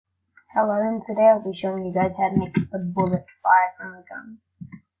Hello, and today I'll be showing you guys how to make a bullet fire from a gun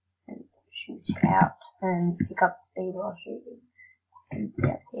and shoot out and pick up speed while shooting. You can see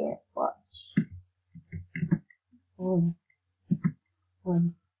up here, watch.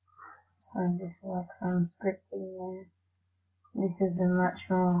 So just like some scripting there. This is a much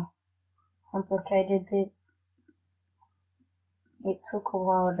more complicated bit. It took a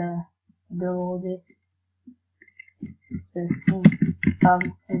while to do all this. So a few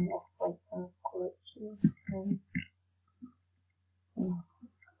bugs and exploits and glitches and so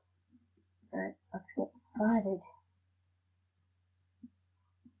let's get started.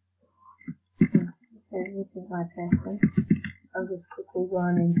 So this is my person. I'll just quickly go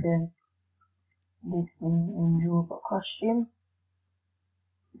on into this thing and draw a costume.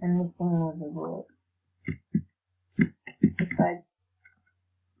 And this thing was a bullet. If I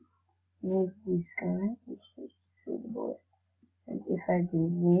move this guy, which is the bullet, and if I do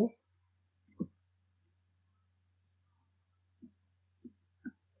this,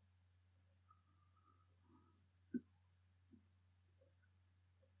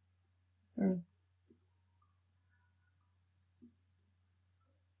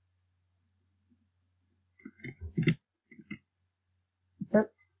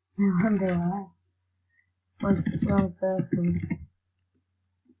 oops, I wonder why. Was the wrong person.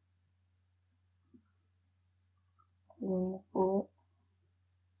 In the bullet.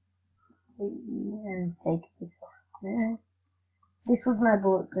 And take this off there. This was my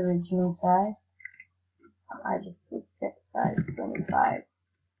bullet's original size. I just did set size 25.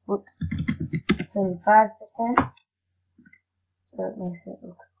 Whoops. 25%. So it makes it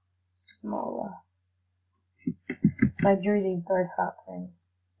look smaller. So I drew these both up and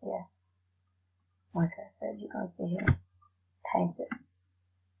yeah. Like I said, you can see here. Paint it.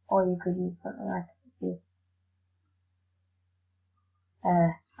 Or you could use something like this.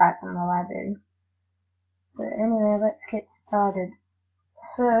 Sprite from the library. But anyway, let's get started.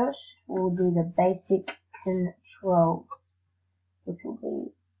 First, we'll do the basic controls, which will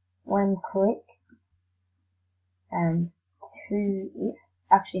be one click and two ifs.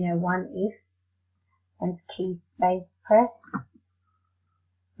 Actually, no, one if and key space press,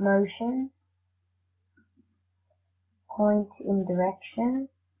 motion, point in direction,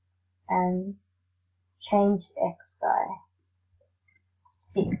 and change X by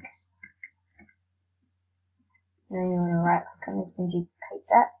 6. And then you want to right click on this and duplicate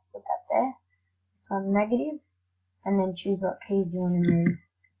that, put that there. So negative, and then choose what keys you want to move.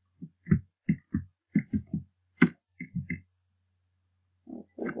 This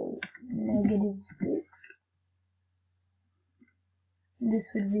would be -6. This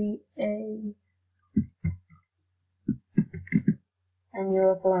would be A. And you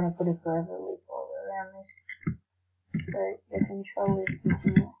also want to put a forever loop all around this. So the control is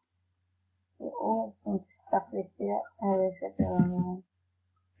continuous. You always need to stuff this bit up. I always get the wrong one.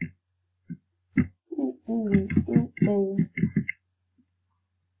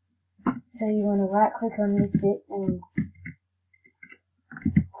 So you want to right click on this bit and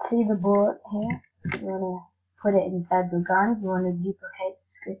see the bullet here. You want to put it inside the gun. You want to duplicate the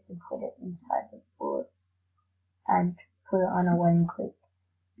script and put it inside the bullet and put it on a one click.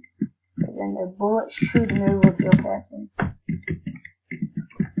 So then the bullet should move with your person.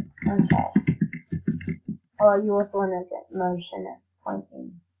 Okay. Or you also want to get motion and point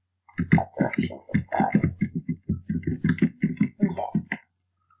in that direction for starting. Okay.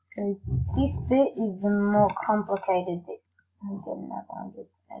 So this bit is the more complicated bit. I'm getting that one,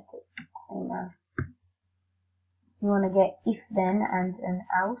 just make it cleaner. You want to get if then and an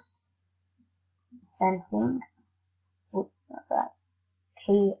else. Sensing. Oops, not that.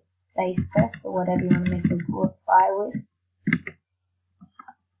 Key space press or whatever you want to make the bullet fire with.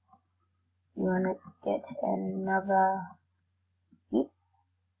 You want to get another if,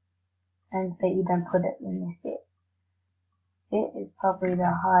 but you don't put it in this bit. It is probably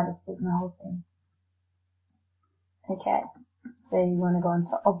the hardest bit in the whole thing. Okay, so you want to go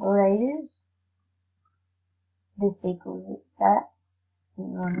into operators. This equals that. You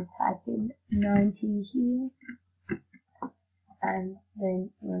want to type in 90 here. And then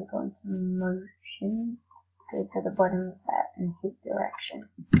you want to go into motion. Go to the bottom of that and hit direction.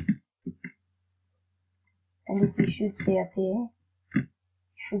 And if you should see up here, it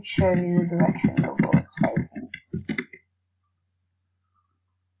should show you the direction the bullet's facing.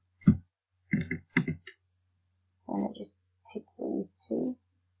 And I just tick these two.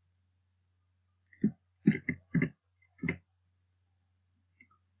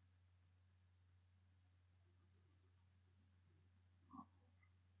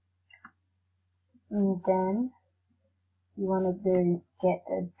 And then you want to get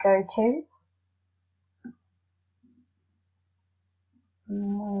the go-to.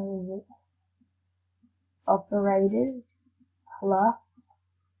 Where is it? Operators plus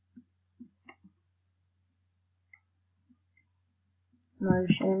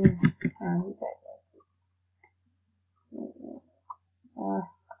motion.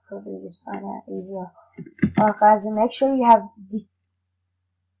 Probably just find out easier. Alright guys, and make sure you have this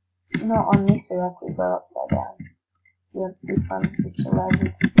not on this, or else it'll go upside down. You want this one, which allows you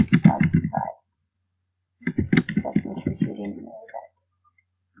to switch side to side. Just in case you didn't know that.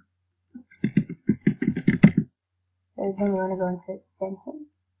 So then you want to go into sensing.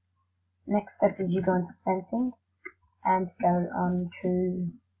 Next step is you go into sensing and go on to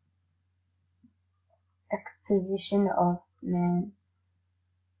exposition of man.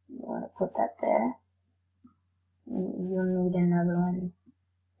 You want to put that there. You'll need another one.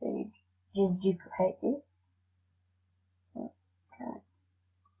 So you just duplicate this. Okay.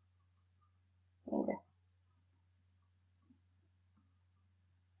 Okay.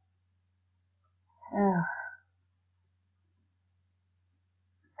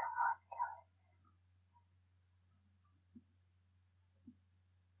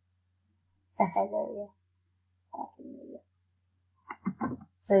 Okay, there we go.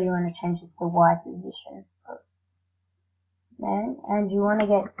 So you want to change it to Y position. Then, and you want to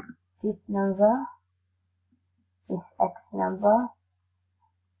get this number, this X number,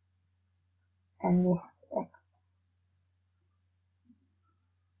 and this X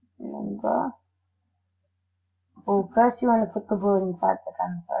number. Well, first you want to put the bullet inside the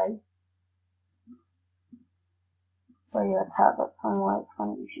gun, sorry. Where your target from where it's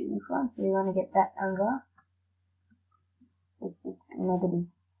going to be shooting from. So you want to get that number, which is negative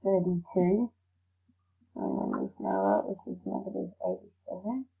 32. And then this number, which is negative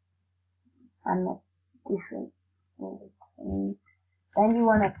 87. And the difference in between. Then you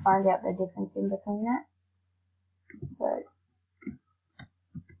want to find out the difference in between that. So,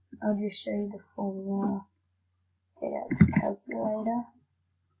 I'll just show you the formula. Get out the calculator.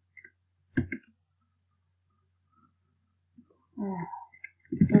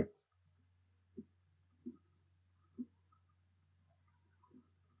 Oops.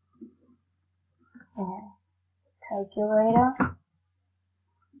 Calculator.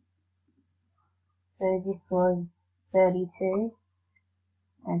 So this was 32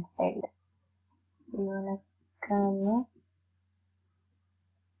 and 8. So you want to go in there.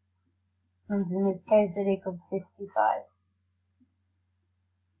 And in this case it equals 55.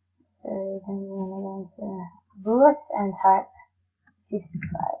 So then you want to go into bullets and type 55.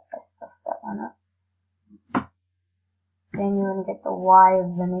 I stuffed that one up. Then you want to get the Y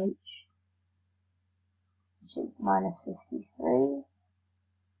of them each, which is minus 53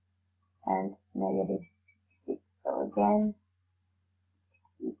 and negative 66. So again,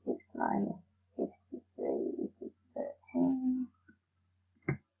 66 minus 53 equals 13.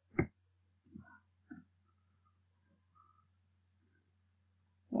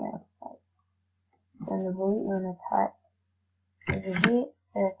 Yeah, right. So in the bullet you want to type over here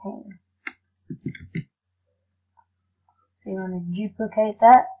 13. So you want to duplicate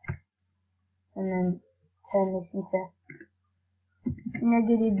that and then turn this into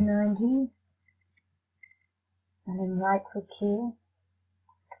negative 90 and then right click here,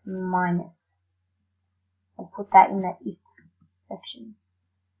 minus, and put that in the if section.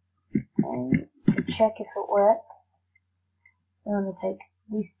 And to check if it works, you want to take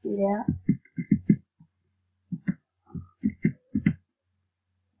this bit out.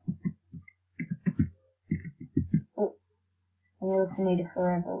 Oops. And you also need a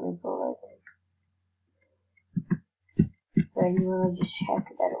forever loop all over this. So you want to just check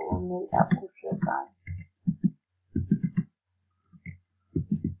that it will meet up with your gun.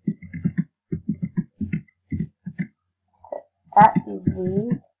 So that is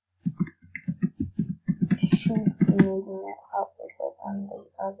weird. Should be meeting it up with it on the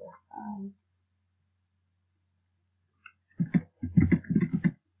other side.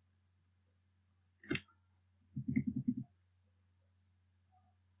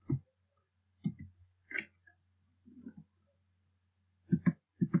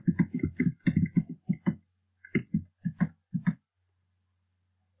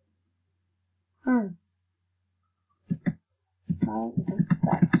 Why isn't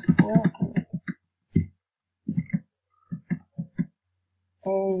that working?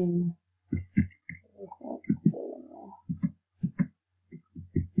 Oh, this needs to be in there.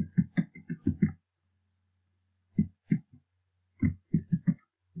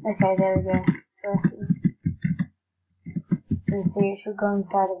 Okay, there we go. So it should go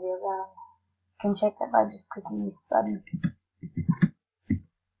inside of your gun. You can check that by just clicking this button.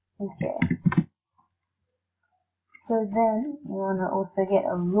 Okay. So then you want to also get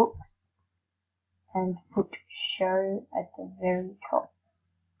a looks and put show at the very top.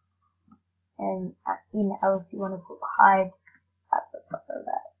 And in else you want to put hide at the top of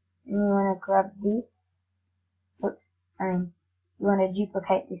that. And you want to grab this. Oops. You want to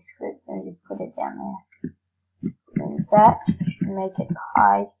duplicate this script and just put it down there. And that should make it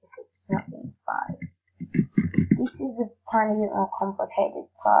hide if it's not in 5. This is a tiny bit more complicated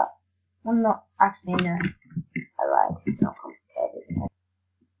part. Well, not actually, no. I lied. It's not complicated.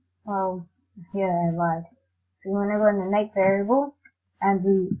 Well, yeah, I lied. So you want to go in the make variable and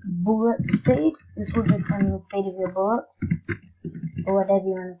do bullet speed. This will determine the speed of your bullet, or whatever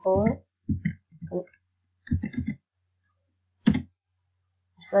you want to call it. Oops.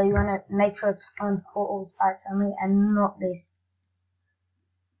 So you want to make sure it's on for all sprites only and not this.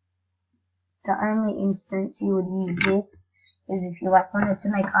 The only instance you would use this is if you wanted to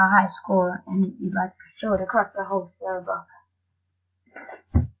make a high score and you show it across the whole server.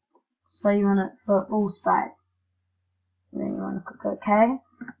 So you want it for all sprites. And then you want to click OK.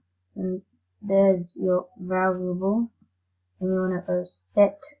 And there's your variable. And you want to go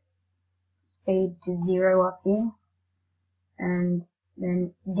set speed to 0 up here. And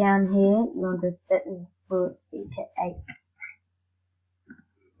then down here you want to set the bullet speed to 8.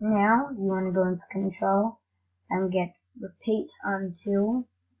 Now you want to go into control and get repeat until,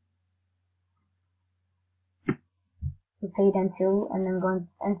 and then go into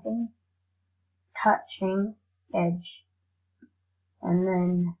sensing, touching edge. And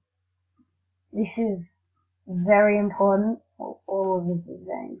then this is very important. Well, all of this is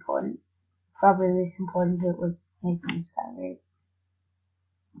very important. Probably this important it was making this kind of weird.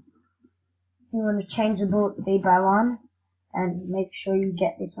 You want to change the bullet speed by 1 and make sure you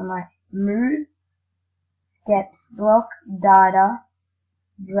get this one right. Move, steps, block, data,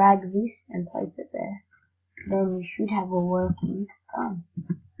 drag this and place it there. Then you should have a working gun.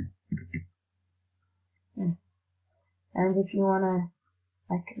 And if you want to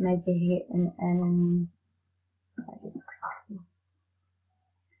make it hit an enemy, I just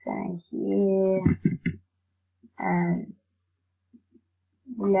go here and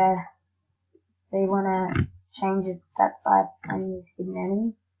yeah. So you want to change the stat 5 when you hit an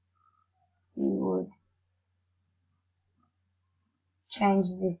enemy. You would change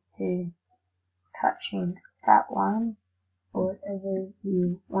this to touching that one or whatever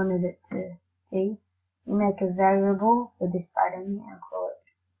you wanted it to be. You make a variable for this item and call it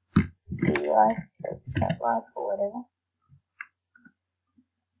life, cat life or whatever.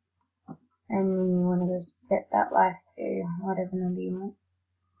 And then you want to go set that life to whatever number you want.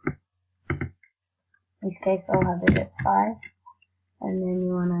 In this case I'll have it at 5. And then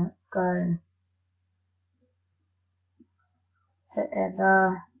you want to go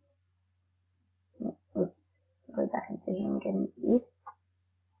forever. Oops, go back into here and get an if.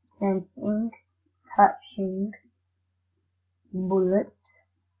 Sensing, touching, bullet,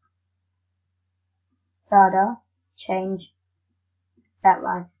 data, change that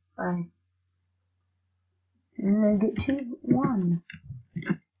life by, and then get to 1.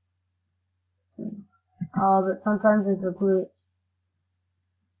 Oh, but sometimes there's a glitch.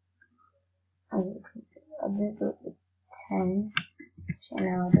 I did go to 10, so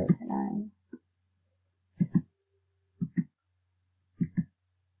now I'll go to 9.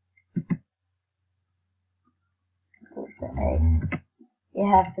 Go to 8. You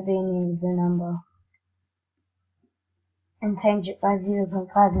have to be near the number. And change it by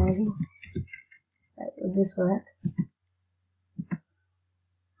 0.5 maybe. Will this work?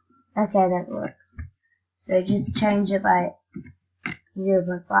 Okay, that works. So just change it by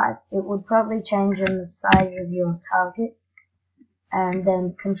 0.5. It would probably change on the size of your target. And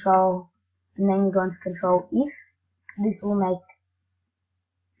then control, and then you go into control if. This will make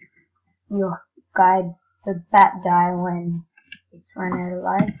your guide, the bat die when it's run out of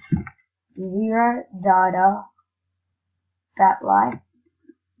lives. 0 data, bat life,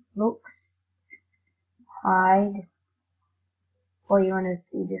 looks, hide, or you want to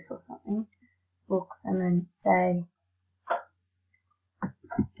do this or something, looks, and then say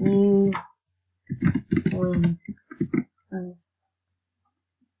you win.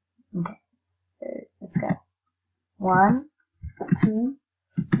 Okay, so let's go. 1, 2,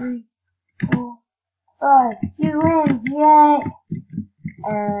 3, 4, 5. You win! Yay!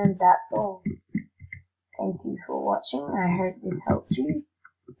 And that's all. Thank you for watching. I hope this helped you.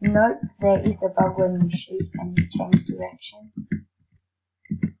 Note there is a bug when you shoot and you change direction.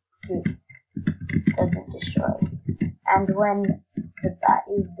 It doesn't destroy. And when the bat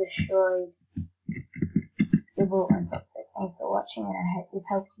is destroyed, the bullet won't stop. Thanks for watching, and I hope this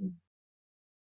helped you.